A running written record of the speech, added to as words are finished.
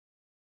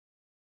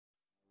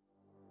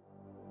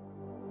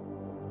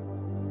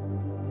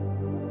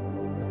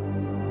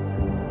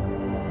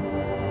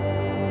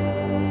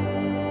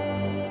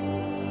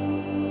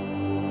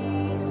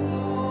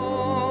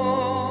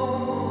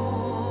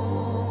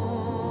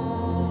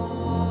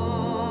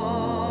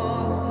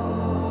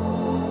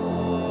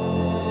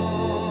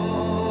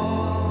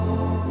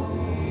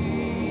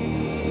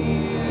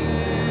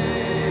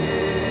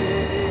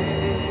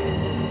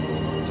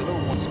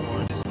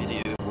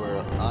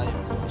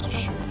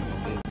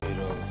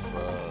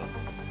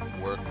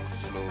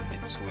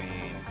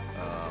between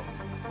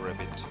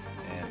Revit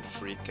and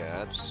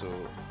Freecad.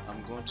 So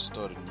I'm going to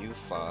start a new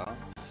file,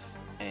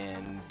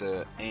 and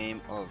the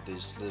aim of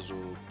this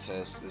little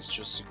test is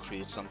just to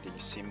create something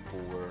simple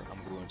where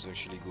I'm going to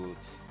actually go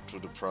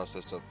through the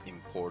process of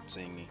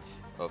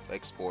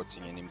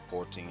exporting and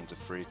importing into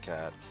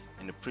Freecad.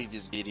 In the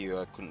previous video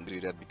I couldn't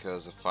do that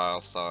because the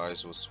file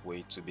size was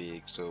way too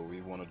big, so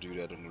we want to do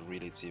that on a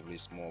relatively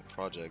small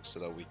project so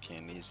that we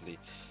can easily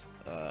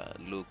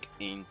look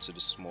into the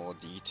small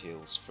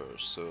details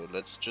first. So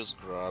let's just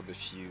grab a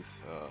few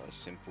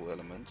simple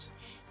elements.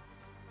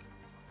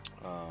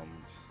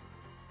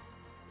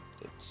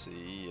 Let's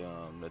see,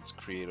 let's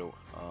create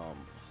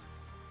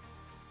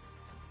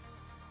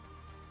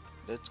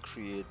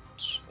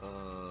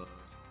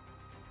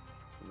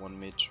 1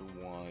 meter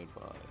wide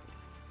by,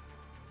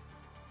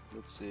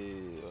 let's say,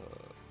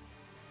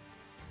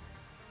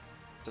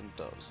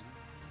 10,000,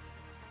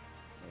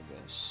 I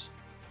guess.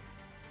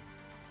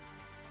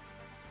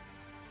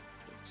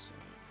 Let's see.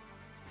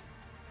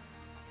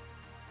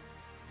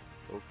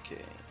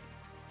 Okay.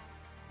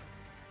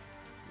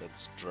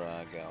 Let's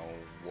drag our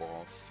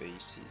wall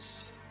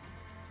faces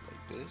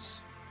like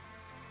this,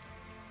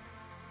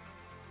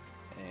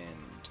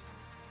 and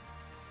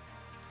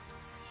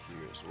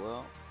here as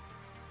well.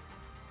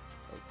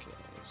 Okay,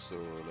 so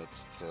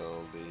let's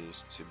tell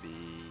this to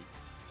be,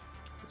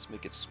 let's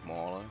make it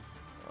smaller,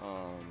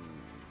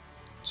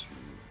 to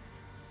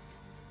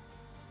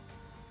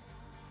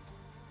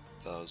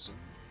 1,000.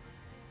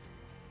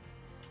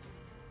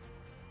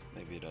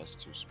 Maybe that's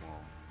too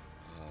small.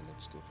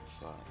 Let's go for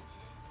 5.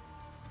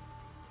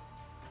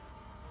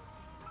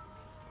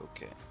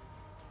 Okay,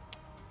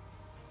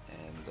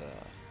 and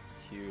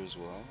here as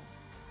well.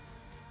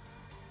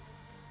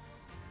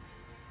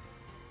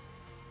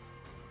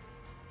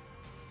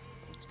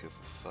 Let's go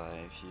for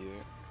 5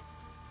 here.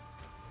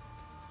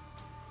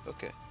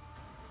 Okay.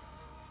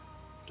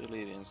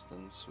 Delete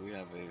instance. We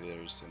have a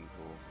very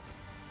simple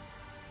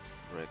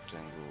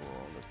rectangle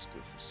wall. Let's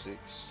go for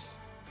 6,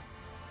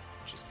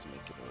 just to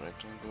make it a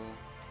rectangle.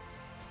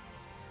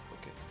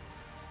 Okay.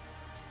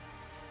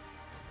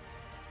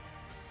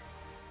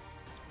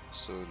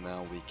 So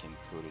now we can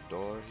put a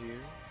door here,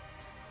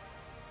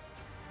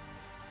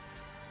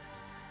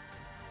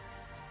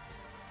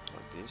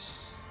 like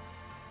this.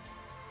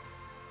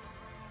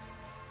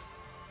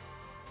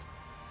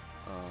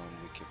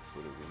 We can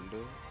put a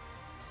window.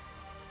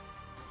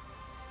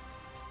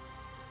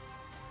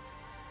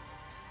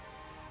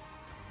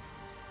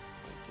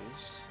 Like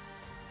this.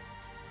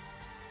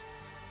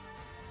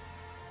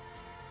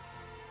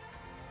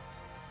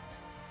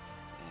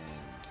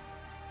 And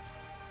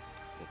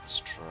let's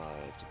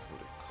try to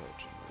put a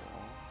curtain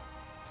wall.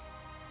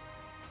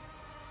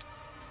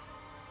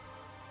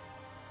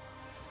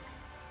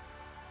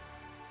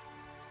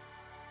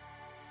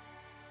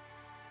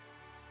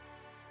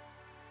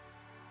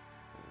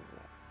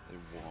 A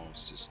wall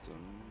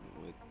system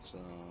with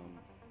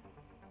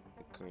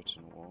a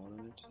curtain wall in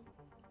it.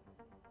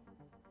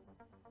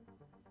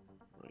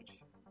 Right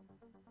here.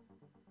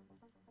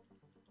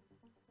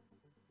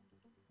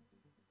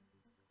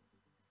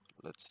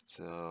 Let's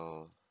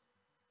tell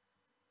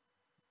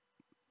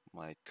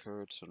my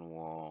curtain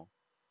wall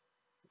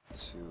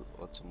to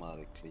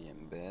automatically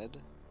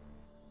embed.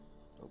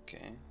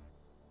 Okay,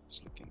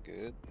 it's looking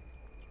good.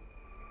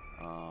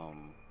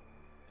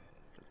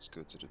 Let's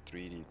go to the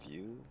 3D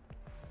view.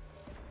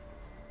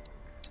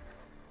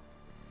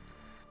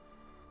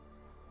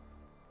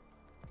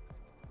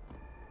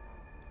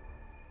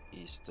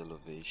 East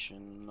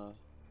elevation.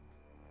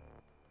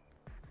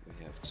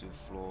 We have 2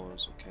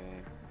 floors.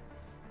 Okay.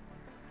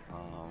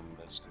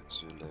 Let's go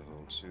to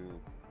level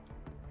 2.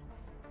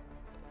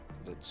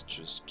 Let's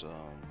just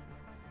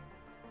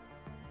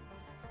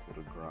put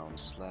a ground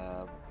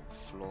slab,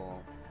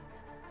 floor,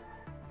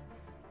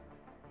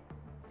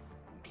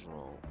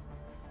 draw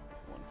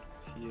one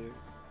here,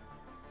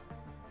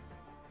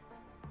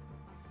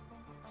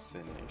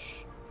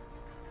 finish.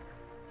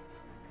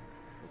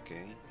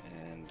 Okay,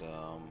 and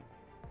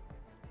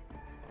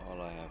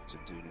all I have to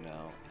do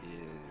now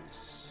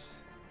is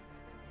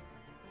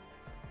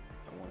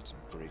I want to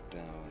break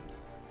down,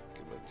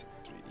 go back to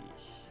 3D,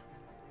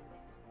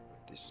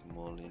 this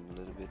molding a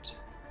little bit.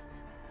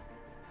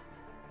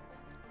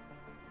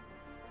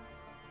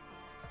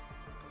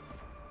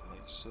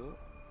 Like so.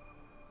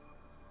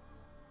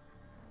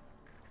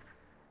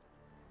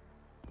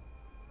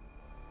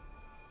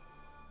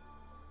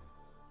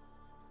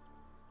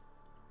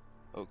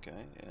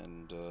 Okay,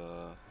 and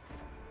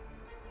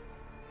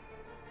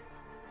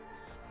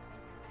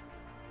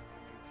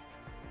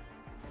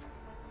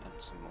add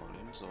some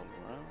moldings all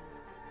around.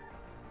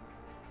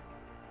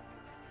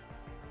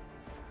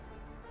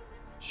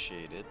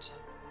 Shade it,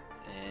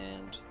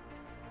 and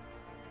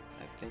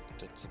I think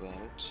that's about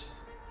it.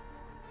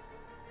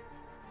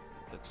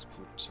 Let's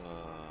put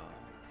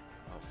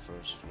our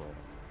first floor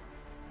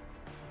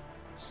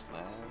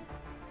slab,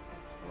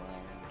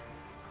 ground,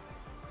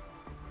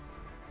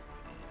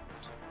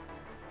 and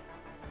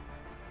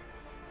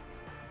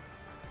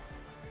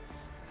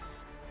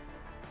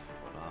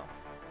voila.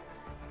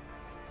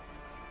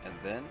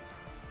 then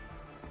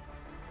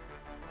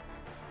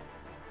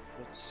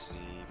let's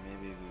see,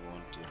 maybe we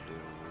want a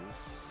little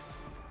roof.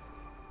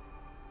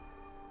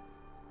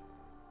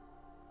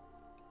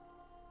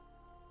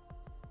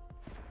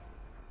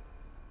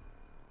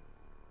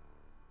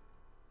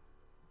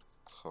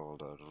 Call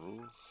that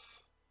roof.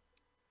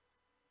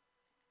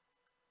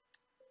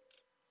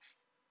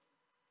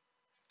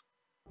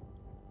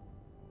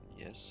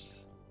 Yes.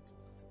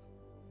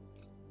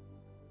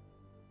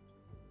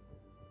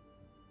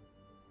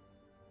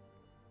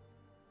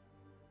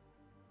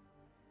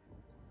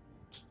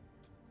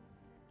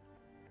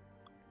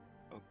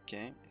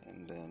 Okay,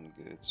 and then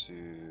go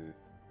to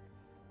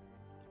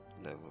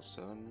level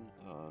 7,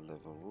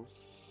 level roof,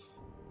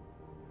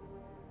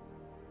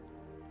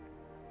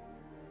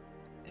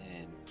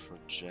 and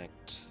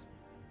project.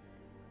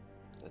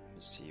 Let me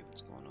see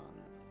what's going on.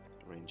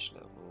 Range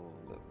level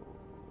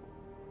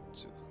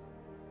 2.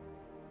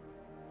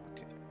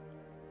 Okay,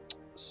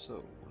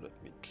 so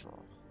let me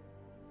draw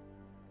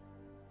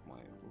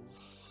my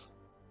roof.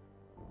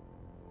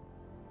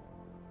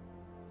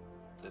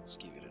 Let's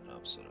give it an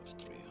offset of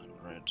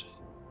 300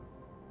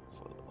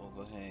 for the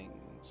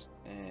overhangs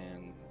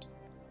and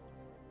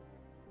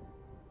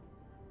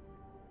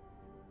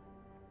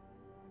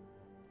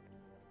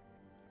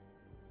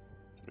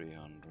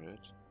 300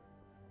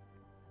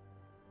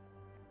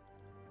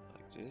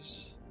 like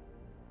this,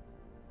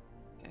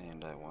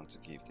 and I want to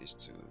give this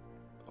to,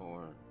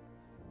 or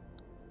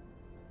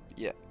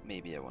yeah,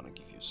 maybe I want to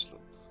give you a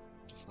slope.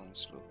 Define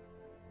slope.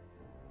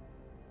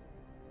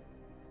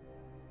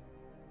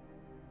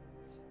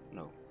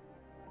 No,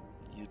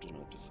 you do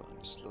not define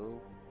the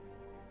slope,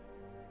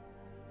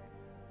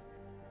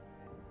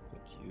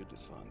 but you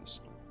define the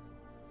slope.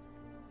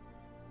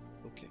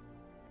 Okay.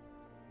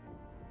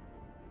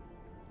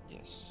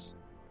 Yes.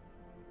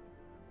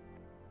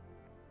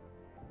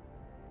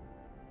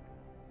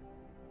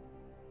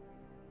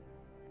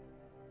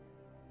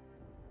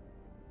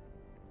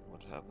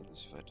 What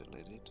happens if I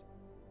delete it?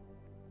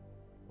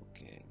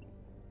 Okay.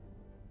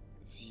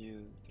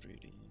 View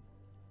 3D.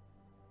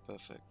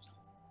 Perfect.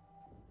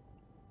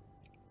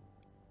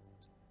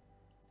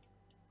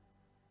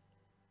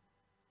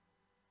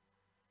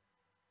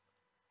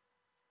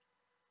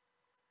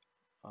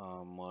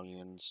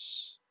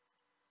 Mullions.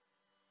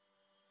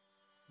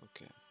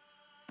 Okay.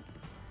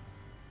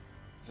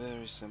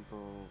 Very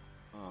simple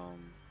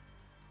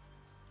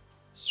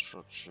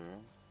structure.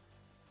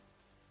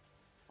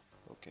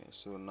 Okay,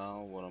 so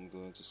now what I'm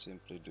going to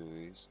simply do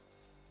is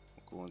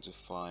I'm going to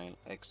find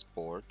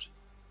export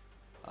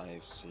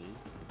IFC, and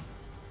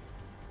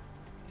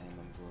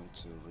I'm going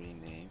to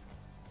rename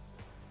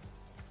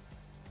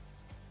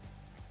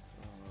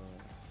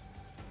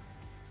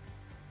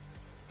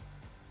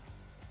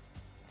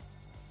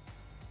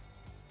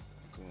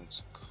I'm going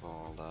to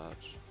call that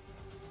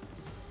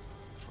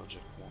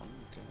project 1.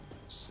 Okay,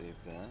 save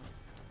that,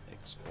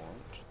 export.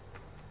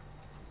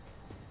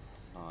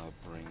 Now I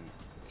bring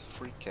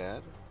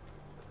Freecad.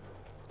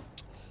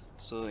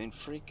 So in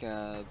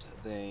Freecad,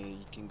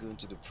 you can go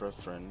into the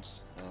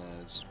preference,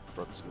 it's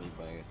brought to me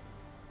by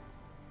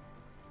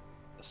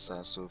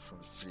Sasso from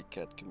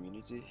Freecad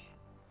community.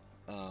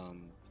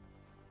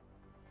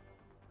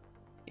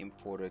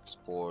 Import,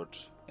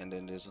 export, and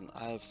then there's an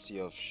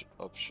IFC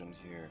option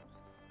here.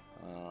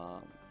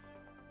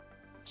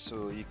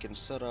 So you can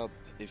set up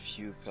a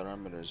few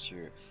parameters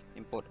here.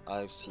 Import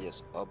IFC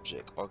as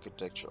object,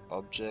 architecture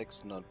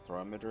objects, not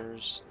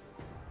parameters,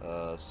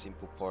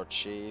 simple part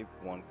shape,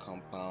 one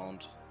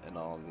compound, and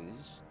all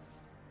these.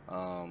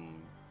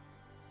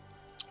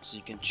 So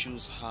you can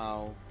choose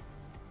how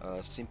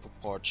simple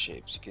part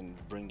shapes, you can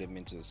bring them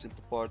into a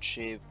simple part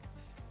shape,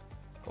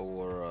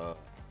 or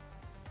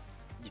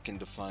you can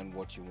define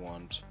what you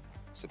want.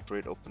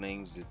 Separate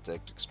openings,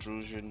 detect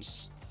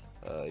extrusions.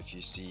 If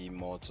you see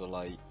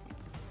multi-layer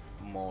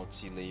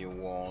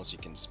walls, you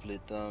can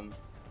split them.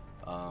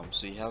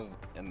 So you have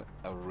an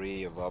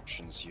array of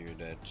options here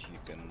that you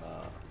can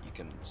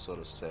sort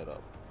of set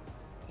up.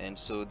 And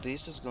so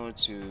this is going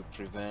to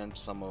prevent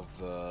some of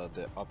the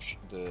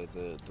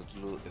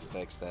little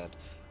effects that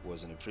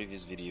was in a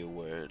previous video,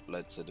 where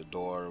let's say the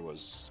door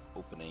was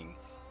opening,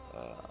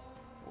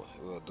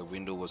 the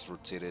window was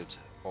rotated,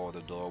 or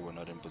the door were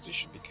not in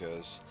position,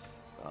 because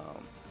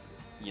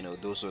you know,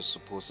 those are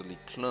supposedly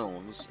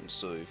clones. And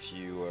so if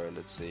you are,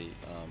 let's say,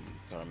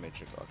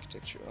 parametric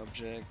architecture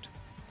object,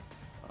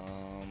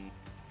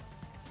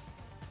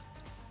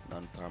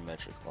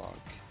 non-parametric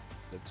arc,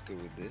 let's go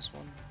with this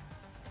one.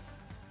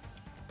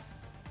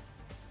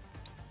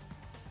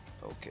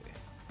 Okay,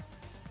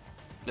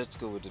 let's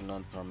go with the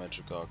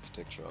non-parametric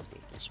architecture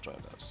object. Let's try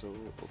that. So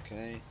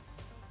okay,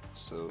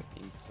 so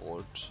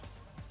import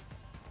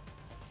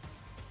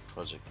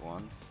project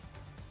 1.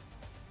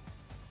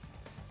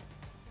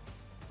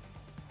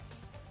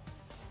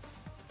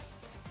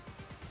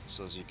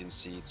 So as you can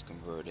see, it's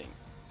converting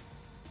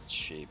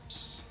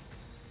shapes.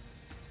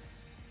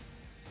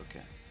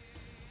 Okay,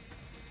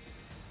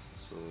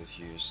 so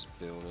here's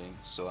building.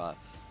 So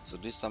So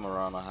this time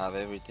around I have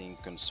everything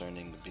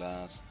concerning the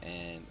glass,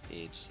 and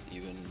it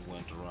even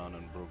went around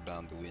and broke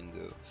down the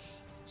window,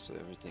 so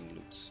everything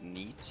looks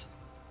neat.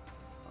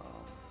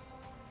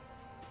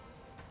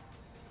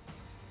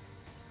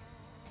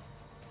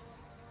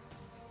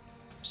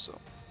 So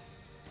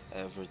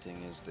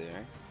everything is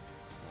there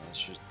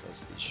as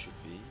it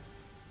should be.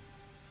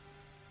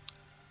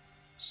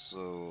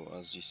 So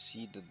as you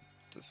see, the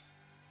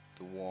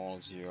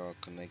walls here are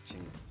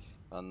connecting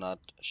are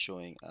not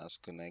showing as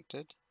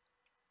connected,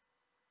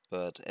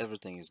 but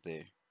everything is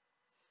there.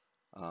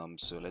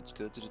 So let's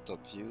go to the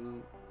top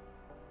view.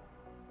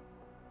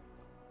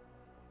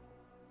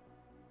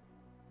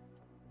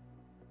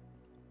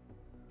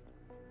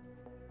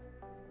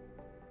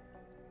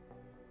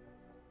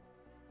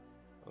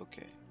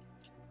 Okay,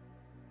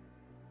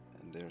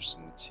 and there's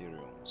some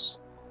materials.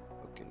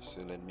 Okay,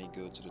 so let me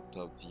go to the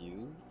top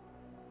view.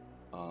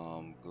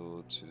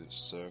 Go to the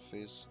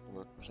surface,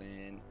 work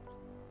plan,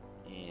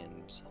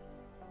 and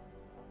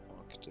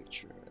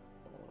architecture.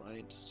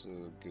 Alright, so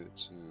go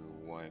to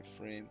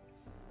wireframe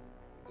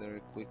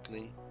very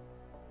quickly.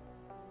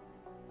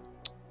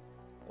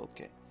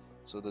 Okay,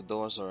 so the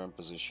doors are in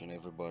position,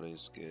 everybody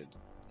is good.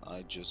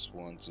 I just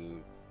want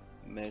to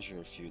measure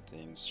a few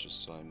things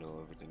just so I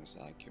know everything's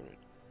accurate.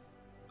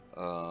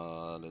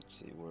 Let's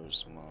see,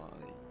 where's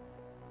my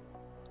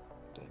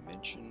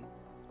dimension?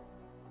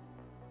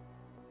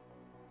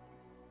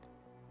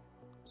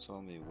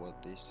 Tell me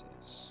what this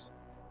is.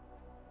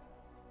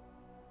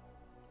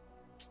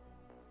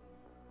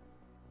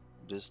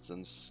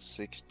 Distance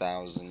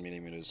 6,000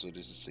 millimeters, so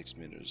this is 6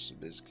 meters. So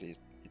basically,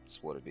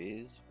 it's what it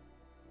is.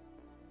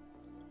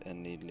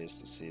 And needless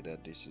to say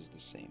that this is the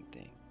same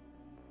thing.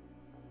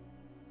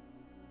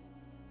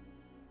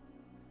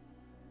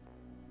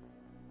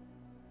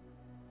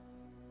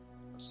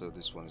 So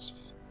this one is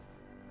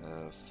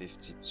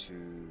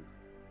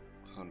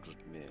 5200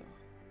 mil.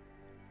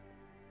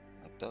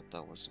 I thought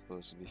that was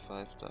supposed to be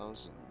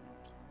 5,000.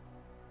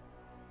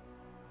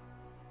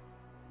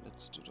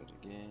 Let's do that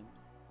again.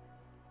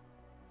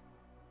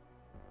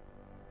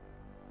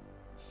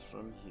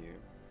 From here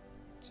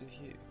to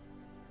here.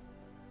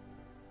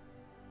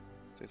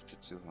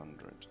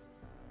 5200.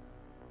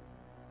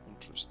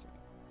 Interesting.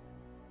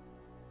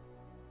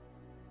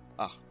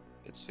 Ah,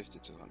 it's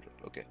 5200.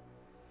 Okay.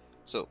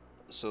 So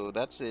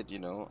that's it, you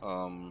know.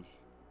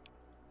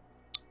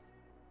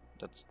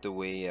 That's the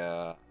way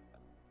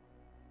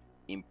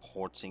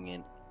importing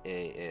an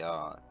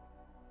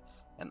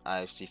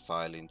IFC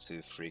file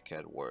into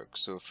Freecad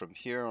works. So from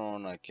here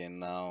on, I can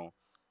now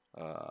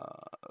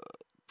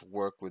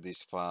work with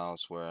these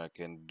files where I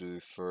can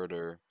do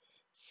further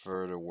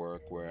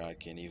work, where I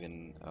can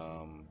even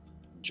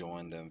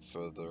join them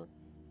further,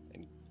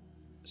 and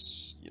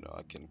you know,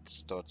 I can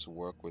start to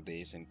work with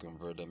these and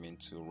convert them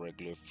into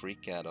regular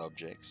Freecad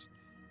objects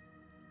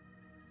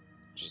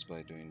just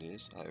by doing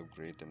this. I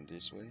upgrade them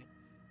this way,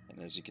 and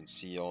as you can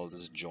see, all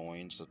these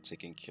joints are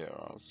taken care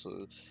of.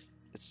 So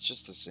it's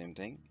just the same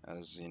thing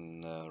as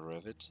in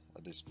Revit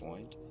at this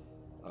point.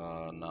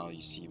 Now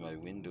you see my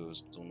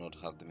windows do not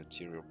have the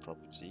material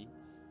property.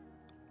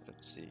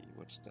 Let's see,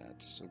 what's that?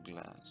 So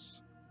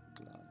glass,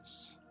 the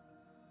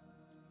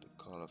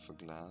color for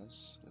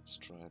glass, let's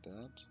try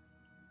that.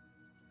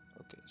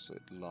 Okay, so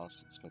it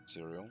lost its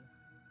material.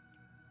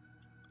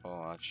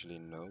 Oh, actually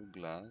no,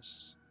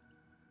 glass.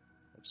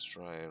 Let's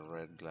try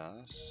red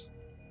glass.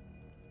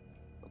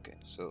 Okay,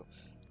 so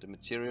the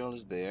material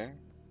is there.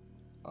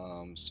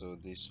 So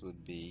this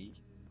would be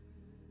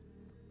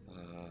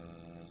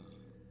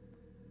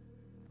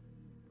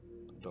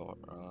door,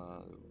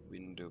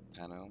 window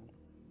panel,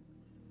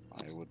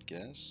 I would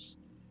guess.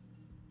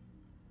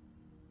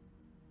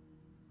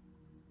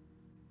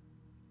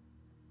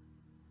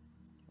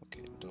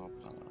 Okay, door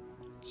panel.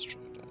 Let's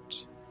try that.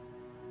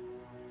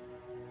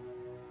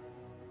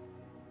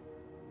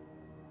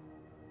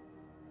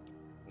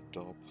 The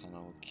door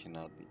panel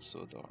cannot be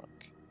so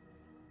dark.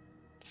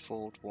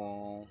 Default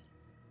wall,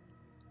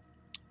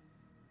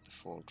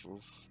 default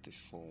roof,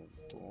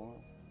 default door,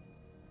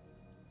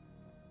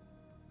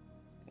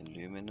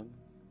 aluminum.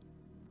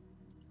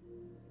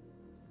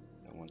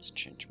 I want to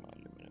change my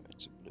aluminum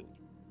into blue.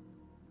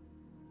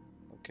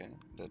 Okay,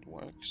 that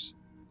works.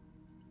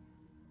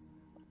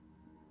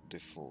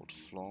 Default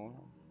floor.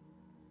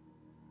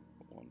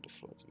 I want the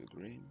floor to be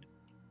green.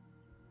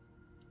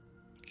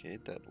 Okay,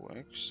 that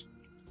works.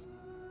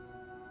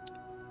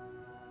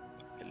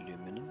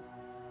 Aluminum.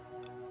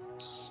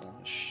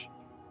 Sash.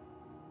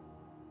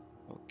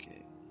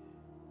 Okay.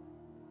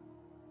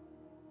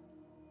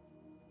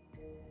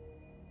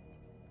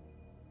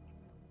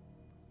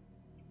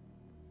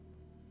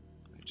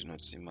 I do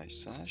not see my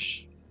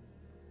sash.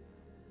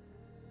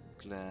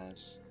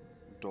 Glass,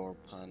 door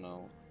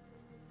panel,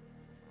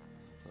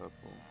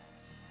 purple.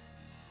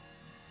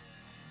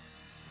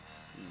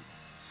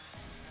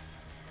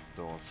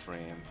 Door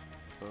frame,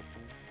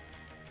 purple.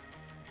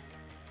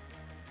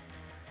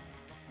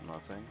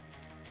 Nothing.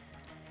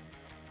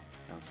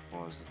 And of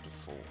course the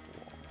default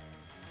wall.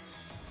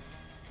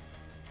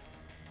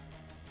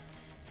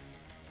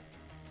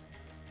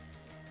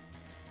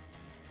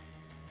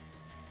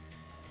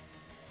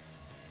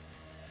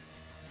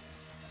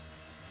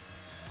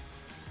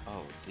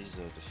 Oh, these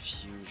are the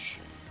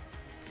fusion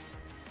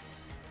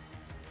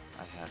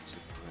I had to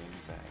bring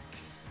back.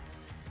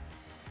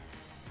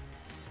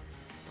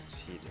 It's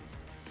hidden.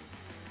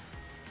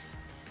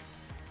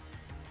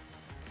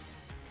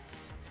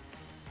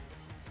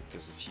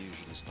 Because the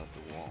fusion is not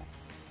the wall.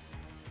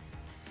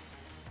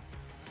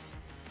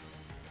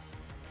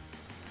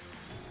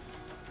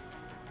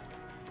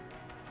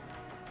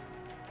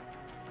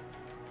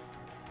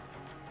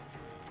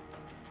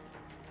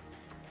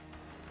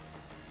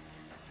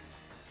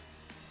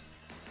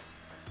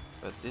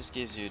 But this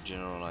gives you a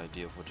general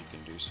idea of what you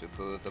can do. So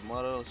the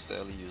model is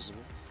fairly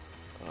usable.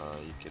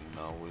 You can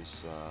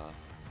always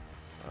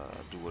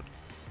do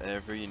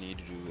whatever you need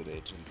to do with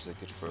it and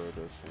take it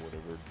further for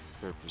whatever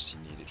purpose you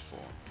need it for.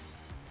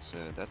 So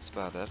that's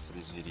about that for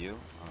this video.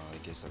 I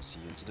guess I'll see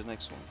you into the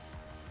next one.